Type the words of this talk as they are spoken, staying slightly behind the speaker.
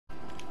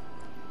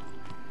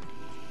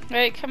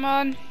Right, come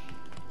on.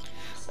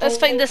 Let's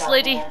find this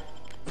lady.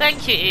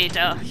 Thank you,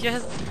 Ada. You're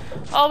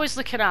always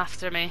looking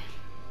after me.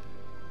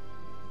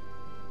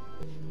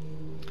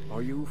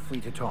 Are you free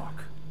to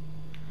talk?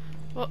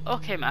 Well,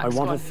 okay, Max. I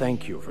want to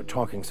thank you for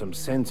talking some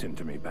sense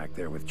into me back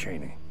there with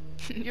Cheney.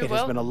 You're It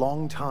has been a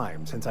long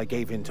time since I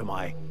gave in to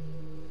my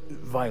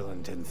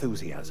violent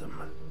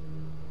enthusiasm.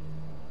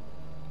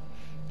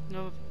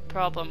 No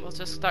problem. We'll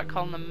just start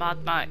calling them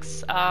Mad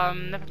Max.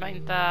 Never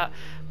mind that.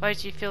 Why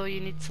do you feel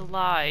you need to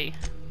lie?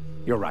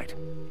 You're right.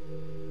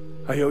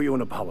 I owe you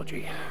an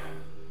apology.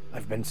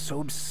 I've been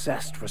so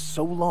obsessed for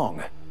so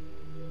long,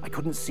 I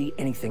couldn't see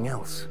anything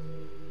else.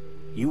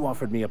 You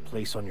offered me a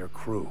place on your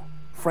crew,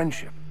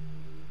 friendship,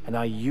 and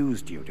I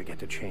used you to get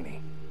to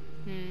Cheney.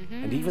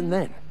 And even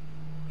then,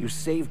 you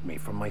saved me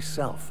from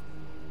myself.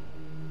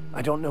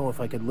 I don't know if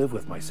I could live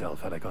with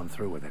myself had I gone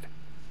through with it.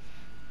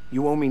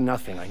 You owe me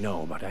nothing, I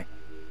know, but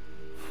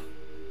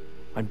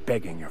I'm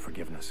begging your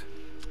forgiveness.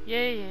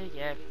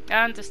 Yeah.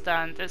 I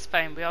understand. It's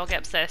fine. We all get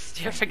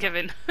obsessed. You're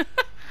forgiven.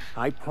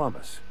 I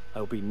promise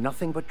I'll be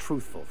nothing but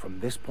truthful from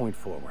this point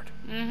forward.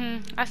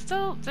 I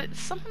still... There's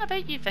something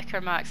about you,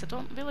 Vicar Max. I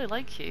don't really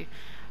like you.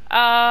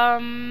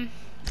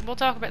 We'll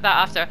talk about that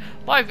after.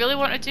 What I really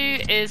want to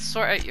do is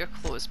sort out your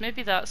clothes.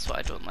 Maybe that's what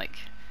I don't like.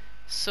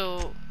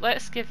 So,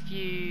 let's give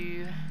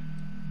you...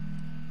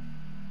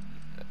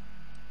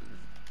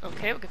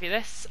 Okay, we'll give you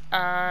this.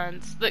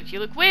 And look, you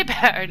look way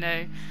better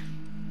now.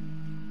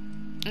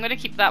 I'm going to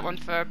keep that one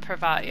for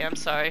Parvati, I'm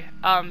sorry.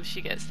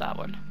 She gets that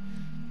one.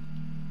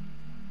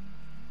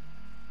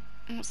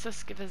 What's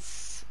this give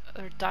us?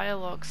 Our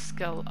dialogue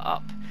skill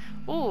up.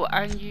 Oh,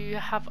 and you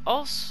have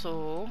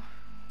also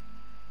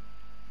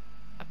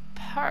a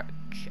perk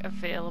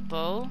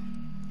available.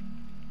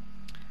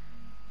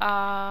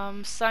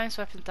 Science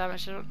weapon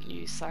damage. I don't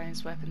use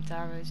science weapon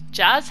damage.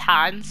 Jazz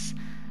hands.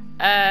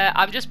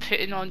 I'm just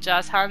putting on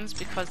jazz hands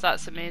because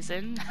that's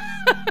amazing.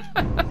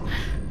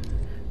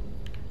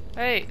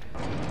 Wait.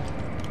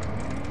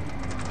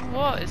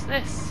 What is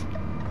this?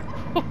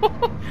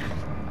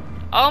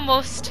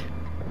 Almost.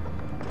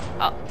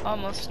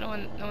 Almost. No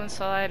one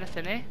saw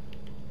anything, eh?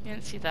 You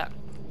didn't see that.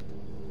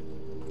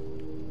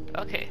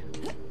 Okay.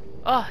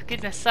 Oh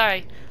goodness,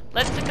 sorry.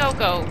 Let's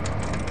go.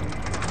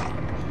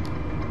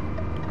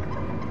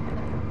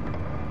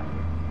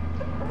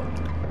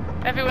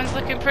 Everyone's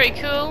looking pretty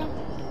cool.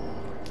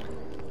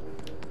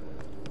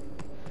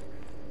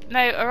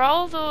 Now, are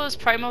all those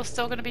primals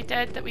still going to be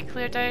dead that we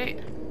cleared out?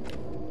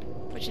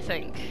 What do you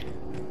think?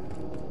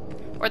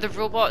 Or the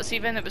robots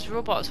even? It was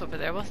robots over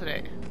there, wasn't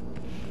it?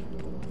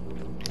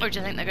 Or do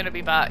you think they're going to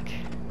be back?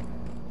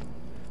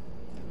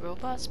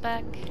 Robots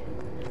back.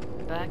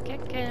 Back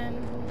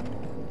again.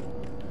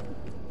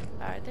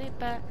 Are they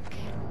back?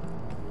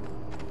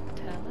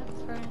 Tell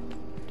a friend.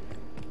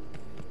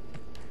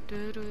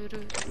 Do.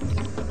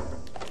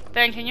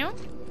 Ben, can you?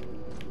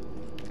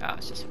 Oh,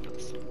 it's just for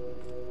us.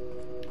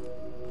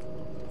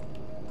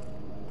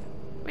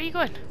 Where are you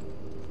going?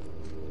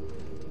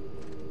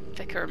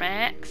 Vicar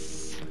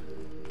Max.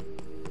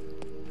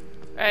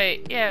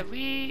 Right, yeah,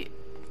 we...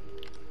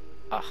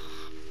 Oh.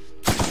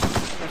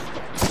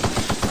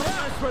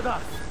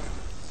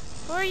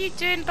 What are you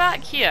doing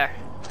back here?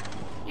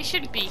 You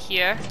shouldn't be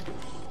here.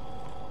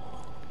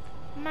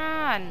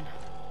 Man.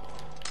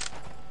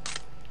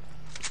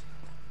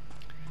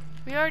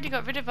 We already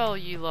got rid of all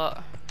you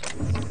lot.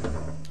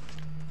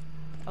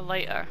 A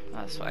lighter,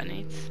 that's what I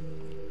need.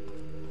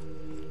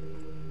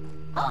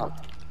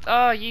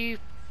 Oh, you...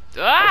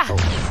 Ah!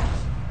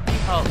 You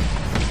halt.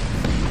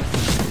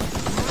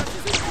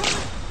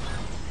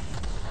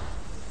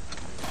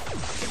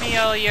 Give me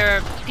all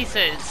your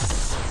pieces.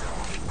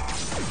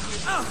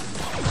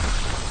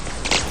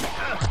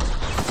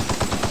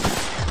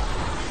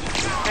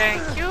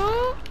 Thank you.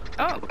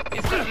 Oh,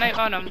 he's got a knife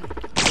on him.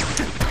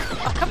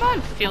 Oh, come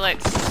on,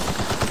 Felix.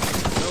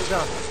 Well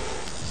done.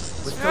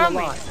 We're still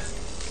alive.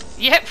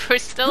 Yep, we're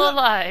still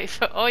alive.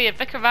 Oh yeah,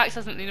 Vicar Max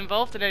hasn't been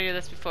involved in any of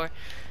this before.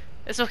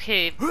 It's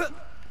okay.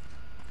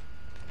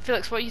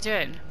 Felix, what are you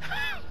doing?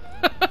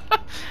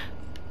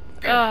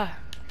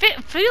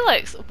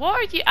 Felix, what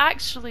are you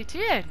actually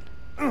doing?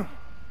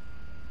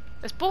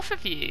 It's both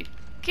of you.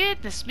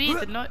 Goodness me,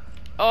 the no—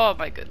 oh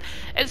my god.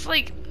 It's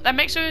like a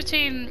mixture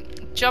between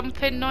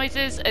jumping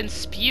noises and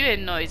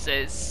spewing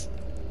noises.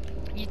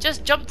 You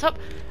just jumped up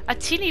a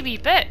teeny wee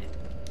bit.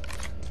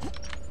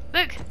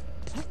 Look.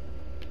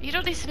 You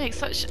don't need to make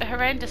such a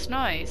horrendous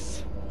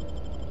noise.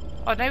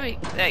 Oh, now we,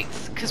 like,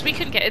 because we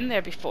couldn't get in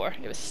there before.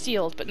 It was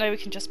sealed, but now we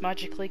can just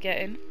magically get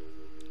in.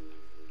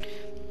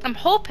 I'm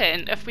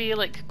hoping if we,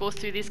 like, go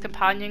through these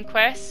companion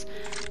quests,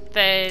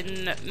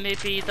 then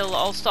maybe they'll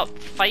all stop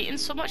fighting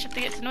so much if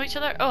they get to know each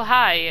other. Oh,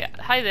 hi.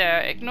 Hi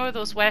there. Ignore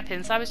those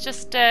weapons. I was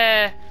just,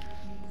 yeah.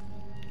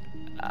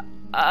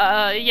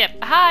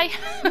 Hi.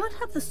 What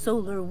have the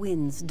solar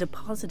winds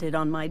deposited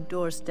on my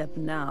doorstep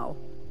now?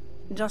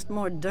 Just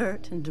more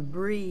dirt and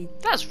debris.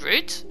 That's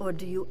rude. Or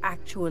do you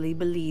actually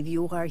believe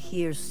you are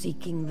here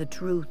seeking the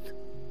truth?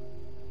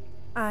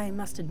 I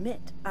must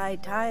admit, I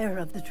tire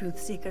of the truth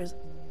seekers.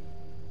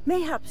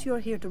 Mayhaps you're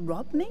here to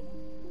rob me?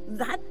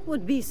 That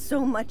would be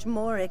so much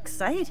more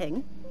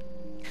exciting.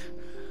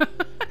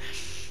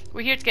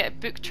 We're here to get a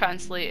book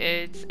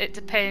translated. It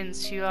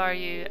depends. Who are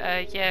you?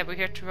 Yeah, we're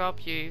here to rob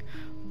you.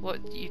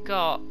 What you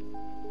got?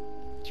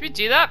 Should we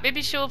do that?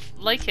 Maybe she'll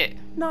like it.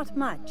 Not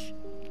much,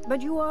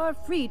 but you are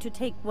free to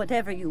take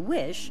whatever you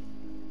wish.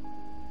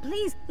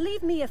 Please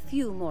leave me a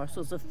few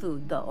morsels of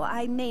food, though.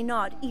 I may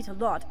not eat a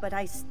lot, but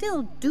I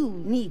still do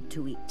need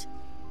to eat.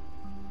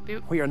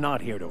 We are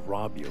not here to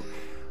rob you.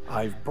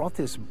 I've brought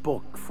this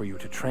book for you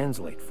to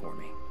translate for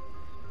me.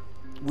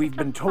 We've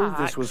been told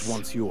this was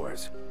once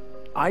yours.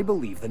 I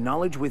believe the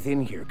knowledge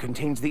within here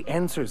contains the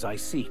answers I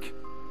seek.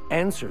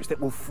 Answers that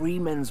will free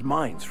men's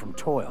minds from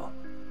toil.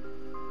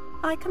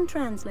 I can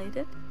translate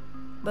it,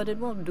 but it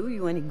won't do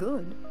you any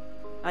good.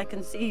 I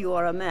can see you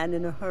are a man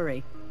in a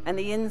hurry, and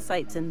the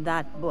insights in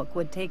that book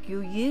would take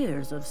you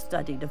years of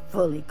study to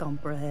fully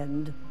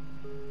comprehend.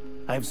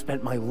 I've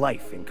spent my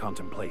life in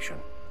contemplation.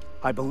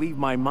 I believe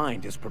my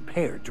mind is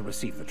prepared to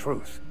receive the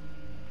truth.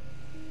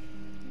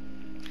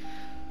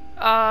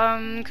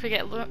 Can we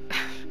get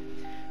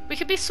we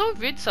could be so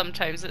rude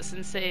sometimes, it's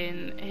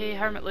insane. Hey,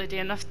 Hermit Lady,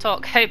 enough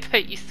talk. How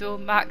about you throw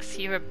Max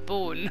here a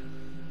bone?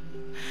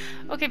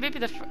 Okay, maybe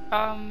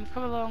come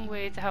a long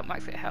way to help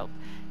Max get help.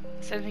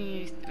 Something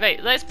you...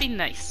 Right, let's be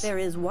nice. There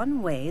is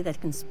one way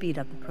that can speed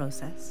up the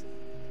process.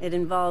 It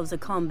involves a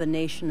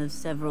combination of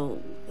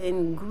several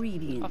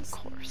ingredients. Of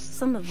course.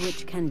 Some of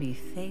which can be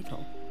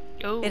fatal.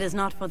 Oh. It is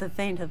not for the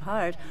faint of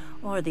heart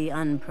or the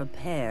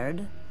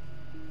unprepared.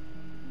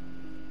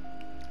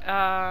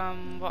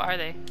 What are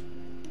they?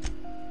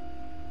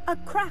 A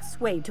crass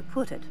way to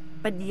put it,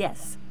 but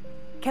yes.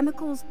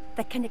 Chemicals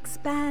that can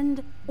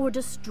expand or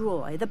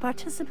destroy the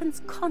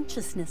participant's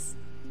consciousness.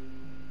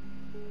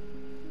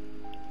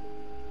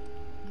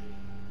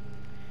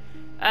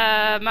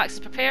 Max is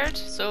prepared,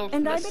 so...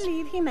 And I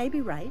believe he may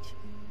be right.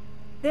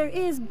 There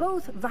is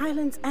both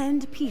violence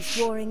and peace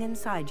warring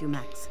inside you,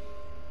 Max.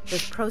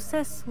 This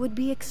process would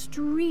be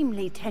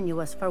extremely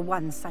tenuous for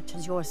one such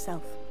as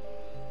yourself.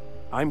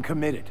 I'm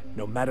committed,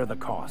 no matter the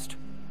cost.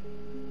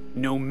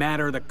 No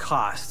matter the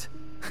cost.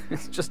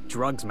 It's just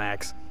drugs,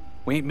 Max.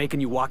 We ain't making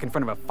you walk in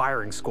front of a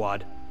firing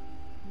squad.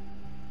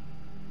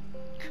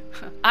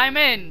 I'm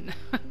in!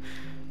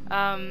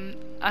 I'm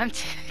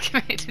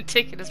committed to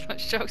taking as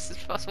much drugs as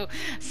possible,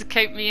 so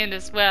count me in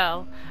as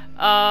well.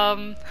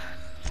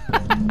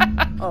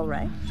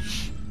 Alright.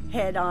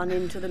 Head on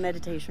into the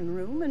meditation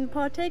room and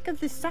partake of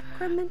the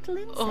sacramental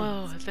incense.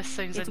 Oh, this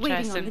sounds it's interesting.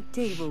 Waiting on the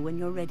table when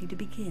you're ready to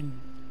begin.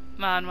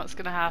 Man, what's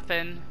gonna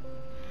happen?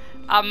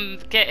 I'm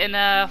getting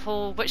a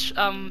whole...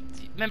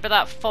 remember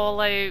that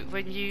Fallout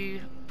when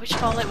you... Which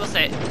Fallout was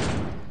it?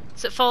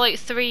 Was it Fallout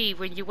 3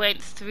 when you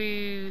went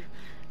through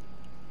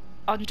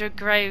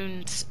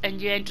underground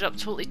and you ended up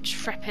totally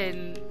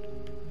tripping?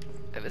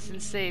 It was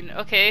insane.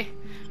 Okay.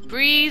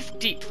 Breathe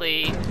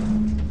deeply.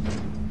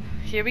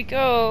 Here we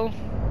go.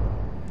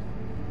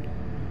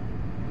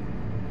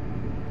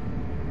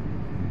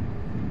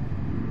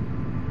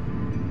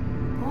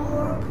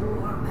 Poor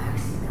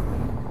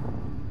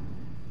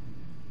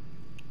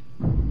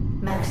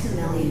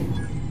Maximilian,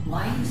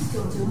 why are you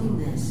still doing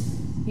this?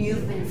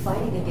 You've been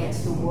fighting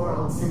against the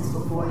world since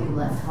before you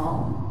left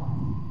home.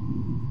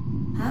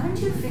 Haven't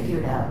you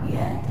figured out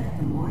yet that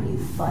the more you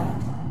fight,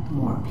 the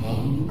more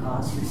pain you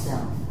cause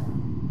yourself?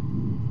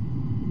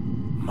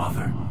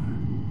 Mother,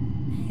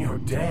 you're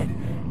dead.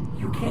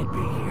 You can't be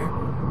here.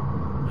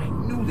 I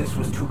knew this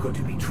was too good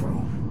to be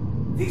true.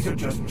 These are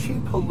just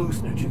cheap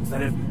hallucinogens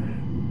that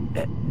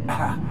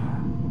have...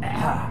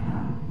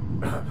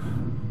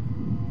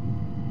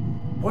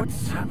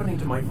 What's happening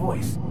to my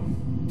voice?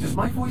 Does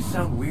my voice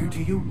sound weird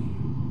to you?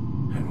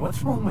 And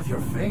what's wrong with your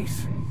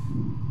face?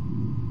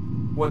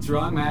 What's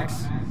wrong,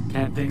 Max?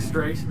 Can't think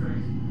straight?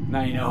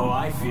 Now you know how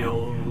I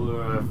feel.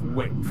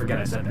 Wait, forget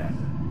I said that.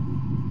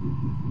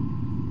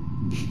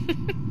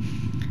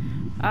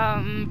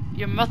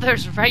 Your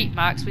mother's right,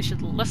 Max. We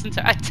should listen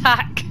to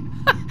attack.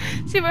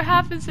 See what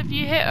happens if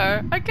you hit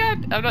her.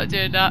 Again, I'm not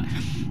doing that.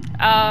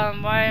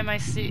 Why am I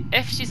seeing...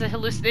 If she's a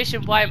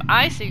hallucination, why am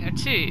I seeing her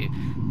too?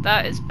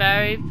 That is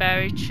very,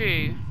 very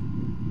true.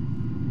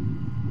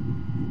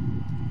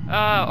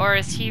 Or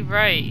is he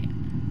right?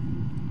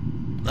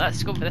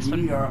 Let's go for this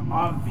one. We are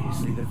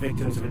obviously the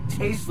victims of a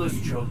tasteless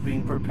joke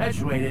being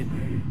perpetuated...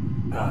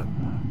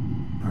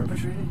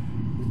 perpetrated?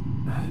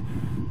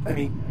 I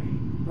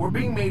mean, we're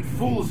being made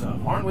fools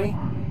of, aren't we?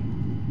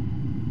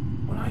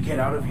 When I get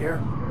out of here,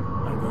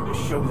 I'm going to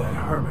show that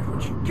hermit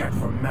what you get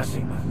for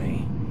messing with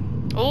me.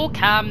 Oh,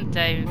 calm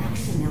down.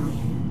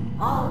 Maximilian,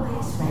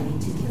 always ready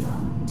to give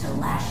up, to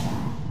lash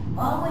out,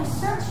 always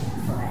searching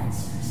for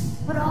answers,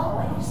 but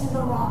always in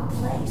the wrong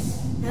place,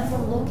 never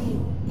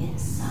looking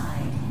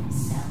inside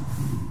himself.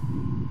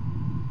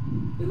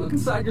 You look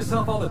inside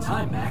yourself all the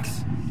time,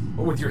 Max.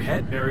 Or with your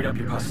head buried up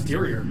your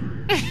posterior.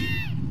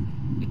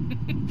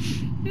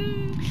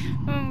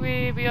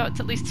 We ought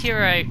to at least hear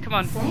her out. Come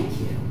on. Thank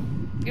you.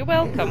 You're It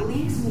welcome.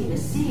 leads me to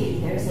see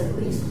there's at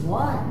least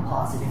one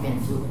positive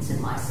influence in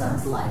my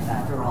son's life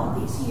after all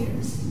these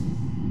years.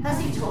 Has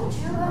he told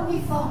you how he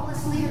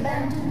thoughtlessly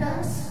abandoned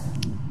us?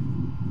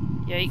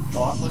 Yikes.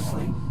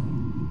 Thoughtlessly?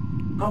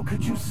 How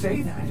could you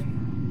say that?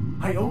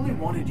 I only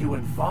wanted you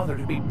and Father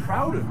to be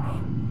proud of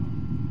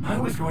me. I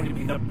was going to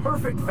be the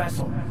perfect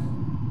vessel.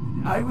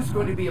 I was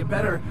going to be a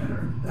better,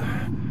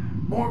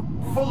 more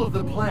full of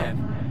the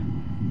plan.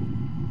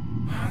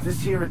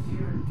 This year,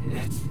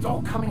 it's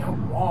all coming out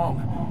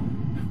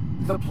wrong.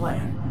 The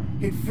plan,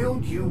 it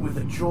filled you with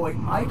a joy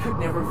I could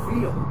never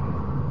feel.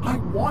 I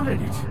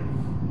wanted it.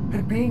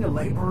 And being a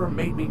laborer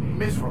made me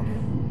miserable.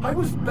 I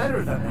was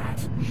better than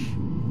that.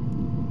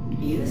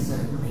 You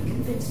certainly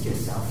convinced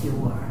yourself you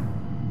were.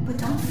 But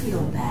don't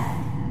feel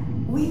bad.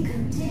 We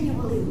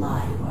continually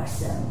lie to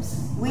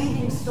ourselves,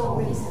 weaving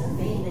stories in a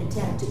vain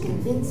attempt to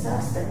convince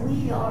us that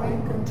we are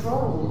in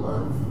control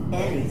of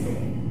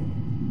anything.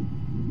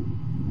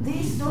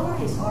 These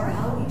stories are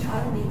how we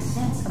try to make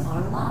sense of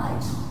our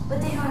lives,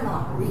 but they are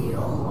not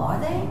real, are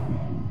they?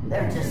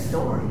 They're just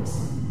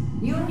stories.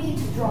 You need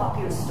to drop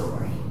your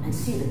story and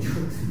see the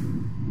truth.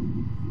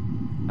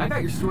 I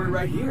got your story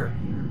right here.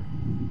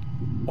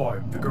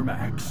 I'm Vicar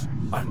Max.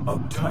 I'm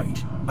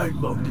uptight. I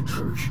love the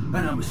church, and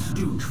I'm a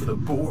stooge for the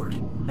board.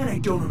 And I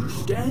don't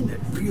understand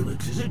that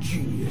Felix is a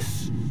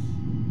genius.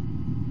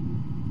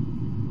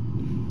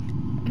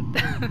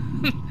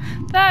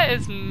 That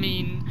is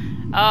mean.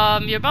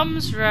 Your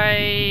mum's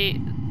right.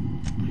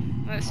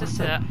 Let's just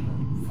say that.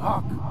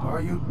 Fuck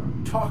are you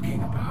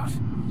talking about?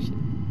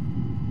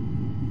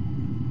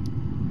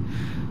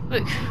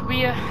 Look,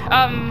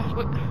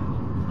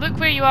 look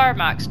where you are,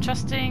 Max.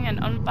 Trusting an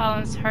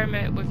unbalanced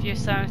hermit with your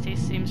sanity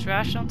seems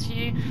rational to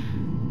you.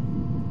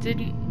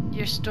 Didn't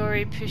your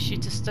story push you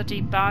to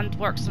study band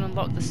works and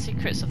unlock the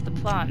secrets of the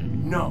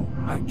plan? No,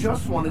 I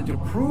just wanted to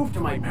prove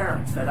to my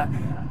parents that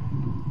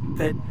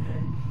damn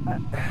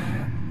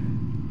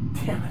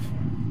it.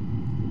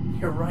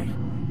 You're right.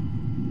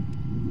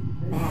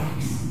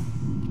 Max,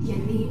 you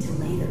need to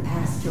lay the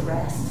past to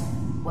rest.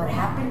 What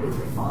happened with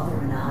your father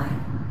and I,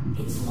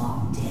 it's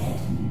long dead.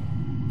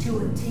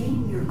 To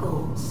attain your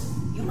goals,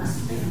 you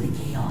must live in the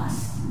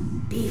chaos.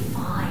 Be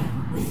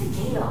fine with the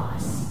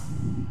chaos.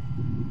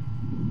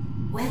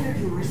 Whether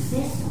you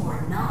resist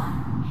or not,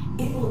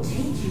 it will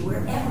take you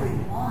wherever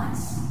it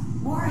wants.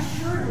 More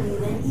assuredly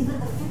than even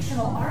the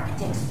fictional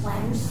architects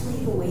plan your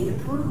slave away to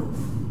prove.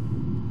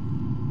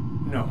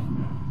 No,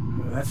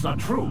 that's not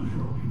true.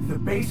 The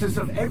basis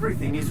of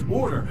everything is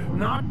order,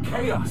 not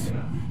chaos.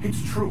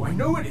 It's true, I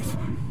know it is.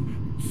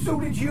 So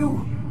did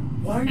you.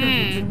 Why are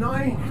you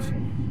denying it?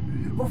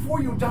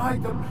 Before you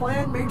died, the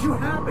plan made you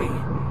happy.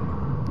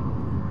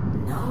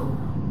 No,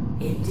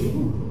 it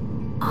didn't.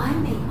 I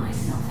made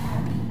myself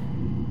happy.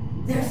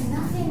 There's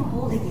nothing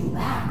holding you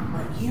back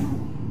but you.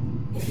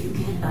 If you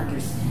can't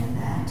understand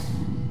that,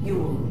 you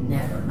will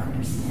never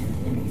understand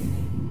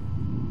anything.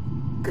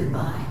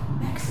 Goodbye,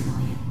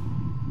 Maximilian.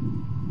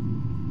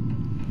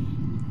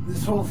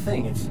 This whole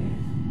thing, it's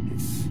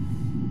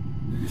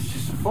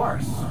just a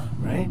farce,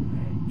 right?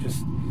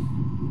 Just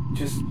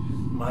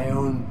my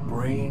own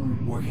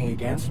brain working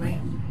against me?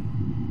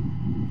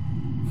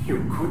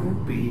 You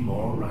couldn't be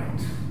more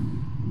right.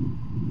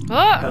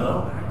 What?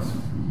 Hello, Max.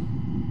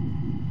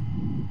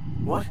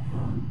 What?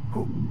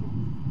 Who?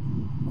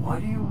 Why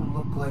do you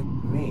look like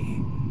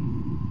me?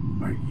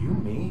 Are you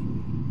me?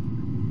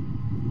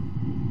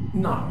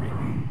 Not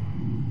really.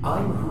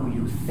 I'm who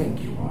you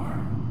think you are.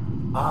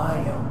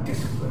 I am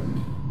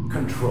disciplined,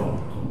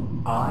 controlled.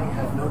 I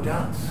have no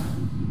doubts.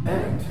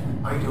 And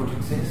I don't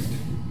exist.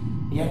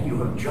 Yet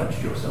you have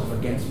judged yourself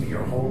against me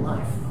your whole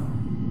life.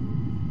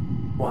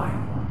 Why?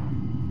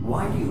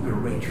 Why do you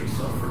berate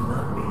yourself for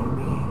not being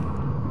me?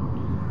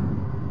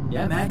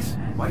 Yeah, Max?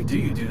 Why do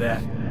you do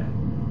that?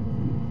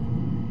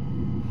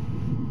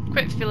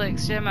 Quit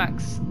Felix, yeah,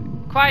 Max.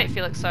 Quiet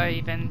Felix, sorry,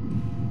 even.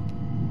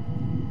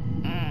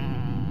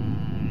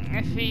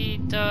 If he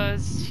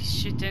does, he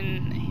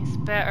shouldn't. He's a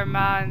better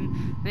man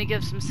than he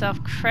gives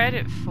himself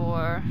credit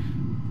for.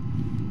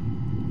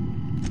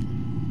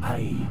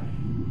 I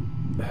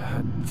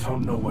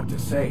don't know what to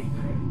say.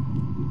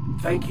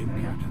 Thank you,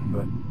 Captain,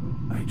 but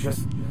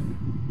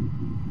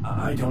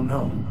I don't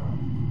know.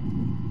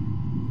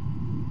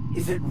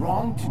 Is it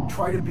wrong to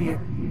try to be a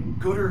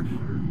gooder,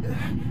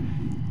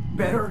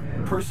 better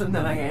person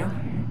than I am?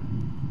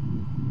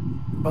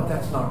 But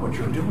that's not what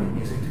you're doing,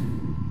 is it?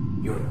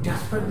 You're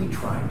desperately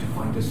trying to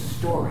find a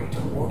story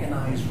to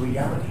organize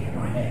reality in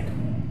your head.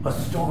 A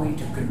story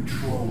to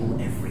control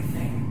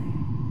everything.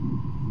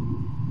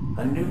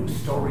 A new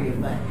story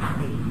of the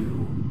happy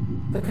you,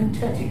 the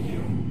contented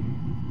you,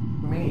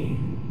 me.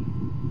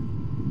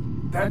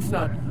 That's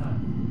not...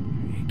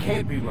 It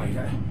can't be right.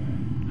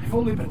 I've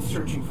only been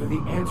searching for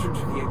the answer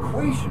to the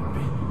equation,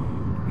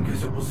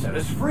 because it will set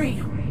us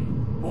free,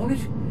 won't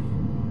it?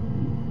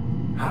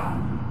 How?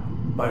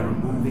 By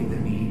removing the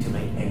need to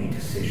make any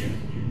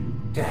decision.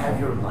 To have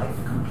your life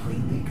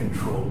completely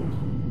controlled.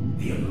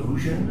 The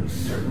illusion of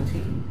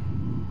certainty.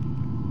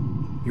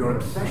 Your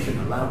obsession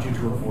allowed you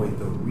to avoid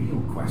the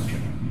real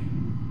question.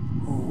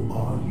 Who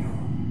are you?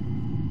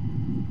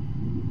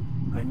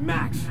 I'm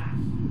Max.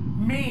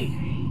 Me!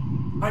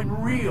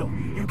 I'm real.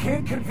 You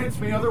can't convince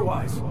me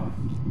otherwise.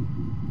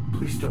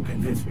 Please don't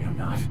convince me I'm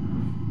not.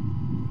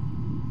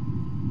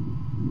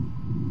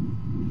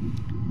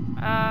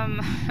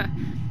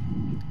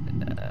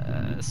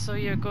 So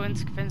you're going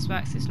to convince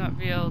Max it's not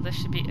real. This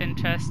should be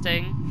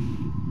interesting.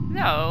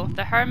 No,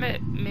 the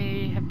hermit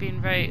may have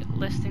been right.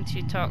 Listening to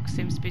you talk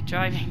seems to be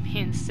driving me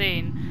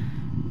insane.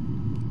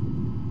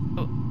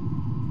 Oh.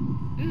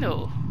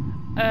 No.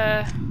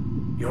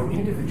 Your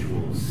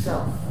individual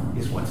self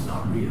is what's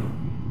not real.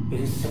 It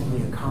is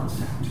simply a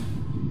concept.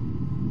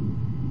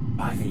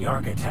 By the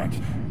architect.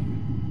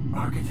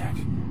 Architect?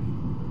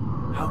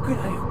 How could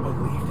I have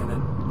believed in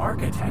an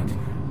architect?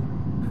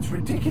 It's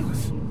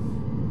ridiculous.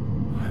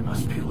 I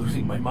must be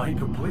losing my mind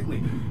completely.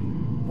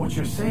 What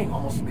you're saying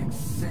almost makes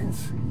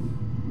sense.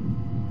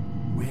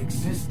 We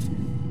exist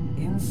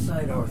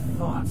inside our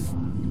thoughts,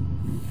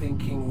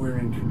 thinking we're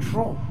in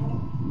control.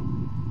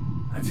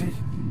 That's it,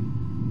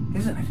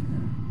 isn't it?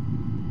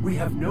 We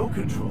have no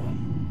control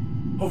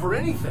over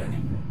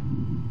anything.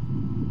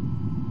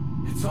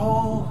 It's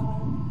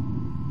all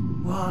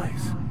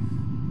lies.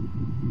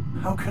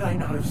 How could I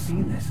not have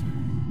seen this?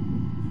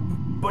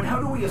 But how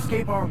do we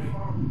escape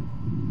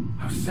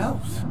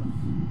ourselves?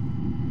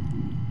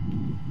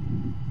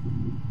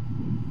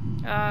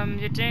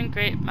 You're doing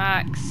great,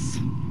 Max.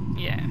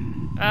 Yeah.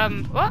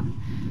 What?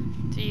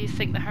 Do you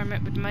think the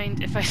hermit would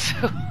mind if I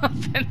sew up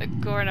in the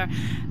corner?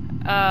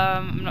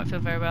 I'm not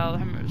feeling very well. The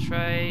hermit was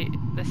right.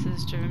 This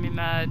is driving me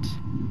mad.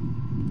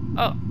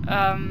 Oh,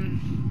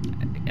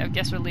 I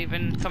guess we're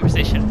leaving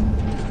conversation.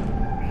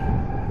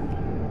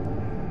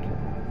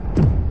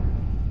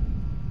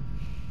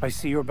 I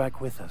see you're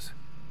back with us.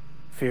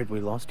 Feared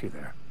we lost you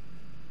there.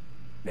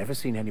 Never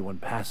seen anyone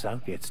pass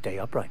out yet stay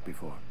upright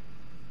before.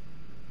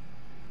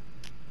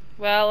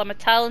 Well, I'm a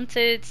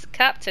talented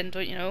captain,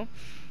 don't you know?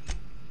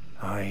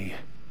 I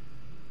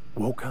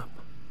woke up.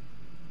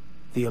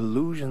 The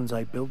illusions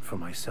I built for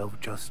myself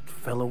just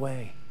fell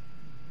away.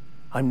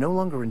 I'm no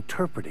longer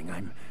interpreting,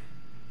 I'm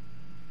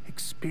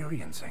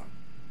experiencing.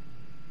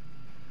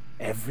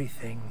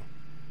 Everything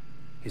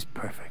is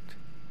perfect.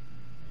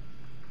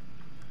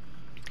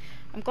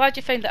 I'm glad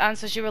you found the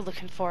answers you were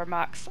looking for,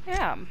 Max. I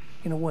am.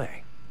 In a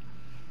way.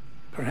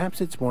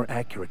 Perhaps it's more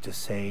accurate to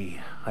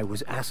say I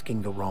was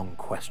asking the wrong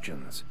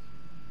questions.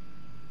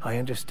 I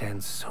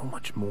understand so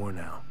much more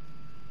now.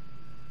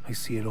 I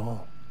see it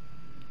all.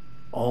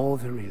 All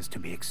there is to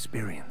be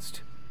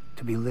experienced,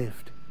 to be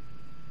lived.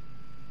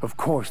 Of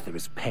course there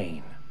is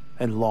pain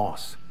and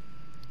loss,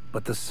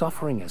 but the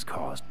suffering is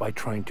caused by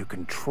trying to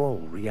control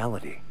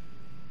reality.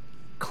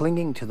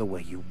 Clinging to the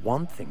way you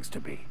want things to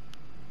be,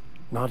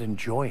 not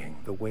enjoying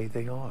the way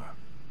they are.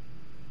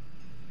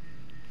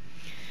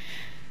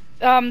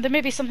 There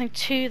may be something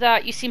to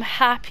that. You seem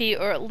happy,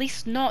 or at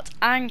least not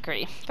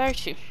angry. Very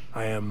true.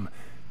 I am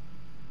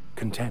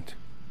content.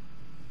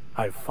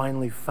 I've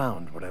finally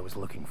found what I was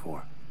looking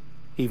for,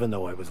 even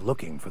though I was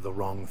looking for the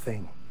wrong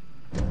thing.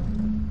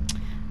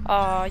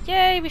 Aw,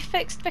 yay, we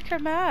fixed Vicar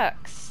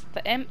Max,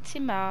 the empty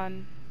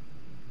man.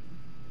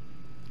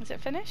 Is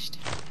it finished?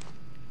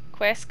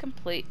 Quest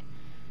complete.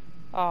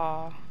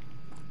 Aw.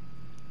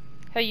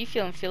 How you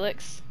feeling,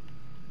 Felix?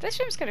 This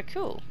room's kinda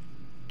cool.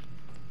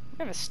 We're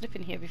gonna have a snoop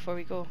in here before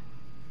we go.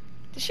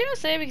 Did she not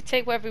say we could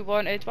take whatever we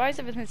wanted? Why does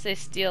everything say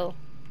steal?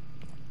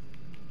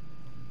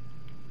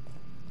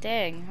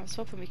 Dang, I was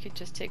hoping we could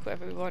just take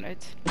whatever we wanted.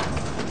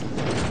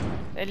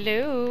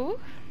 Hello?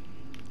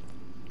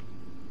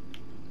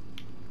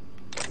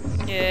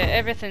 Yeah,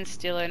 everything's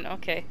stealing.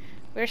 Okay.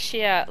 Where's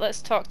she at?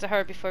 Let's talk to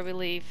her before we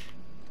leave.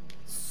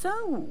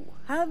 So,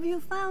 have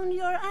you found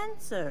your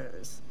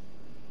answers?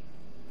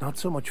 Not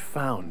so much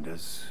found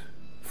as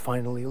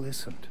finally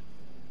listened.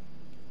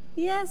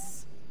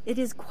 Yes, it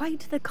is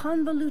quite the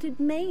convoluted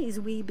maze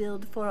we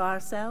build for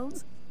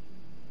ourselves.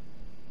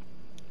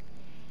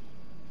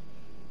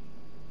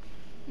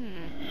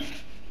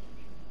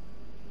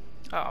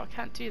 Oh, I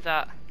can't do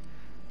that.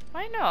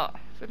 Why not?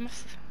 We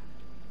must.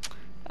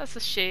 That's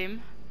a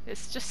shame. It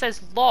just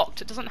says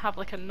locked. It doesn't have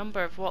like a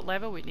number of what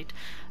level we need.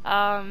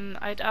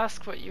 I'd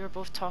ask what you were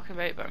both talking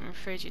about, but I'm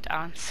afraid you'd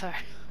answer.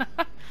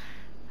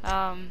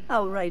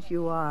 How right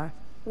you are.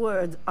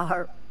 Words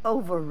are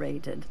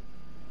overrated.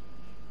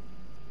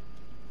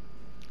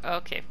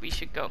 Okay, we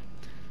should go.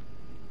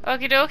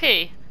 Okie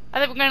dokie. I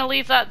think we're going to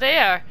leave that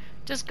there.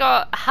 Just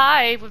got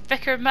high with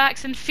Vicar,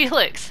 Max and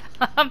Felix.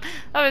 That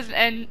was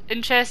an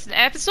interesting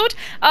episode.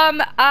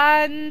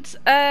 And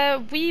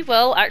we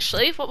will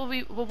actually, what will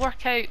we'll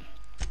work out.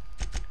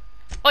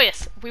 Oh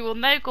yes, we will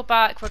now go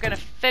back. We're going to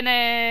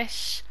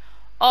finish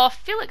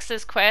off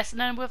Felix's quest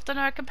and then we've done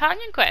our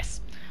companion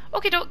quest.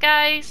 Okie doke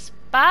guys.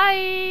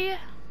 Bye.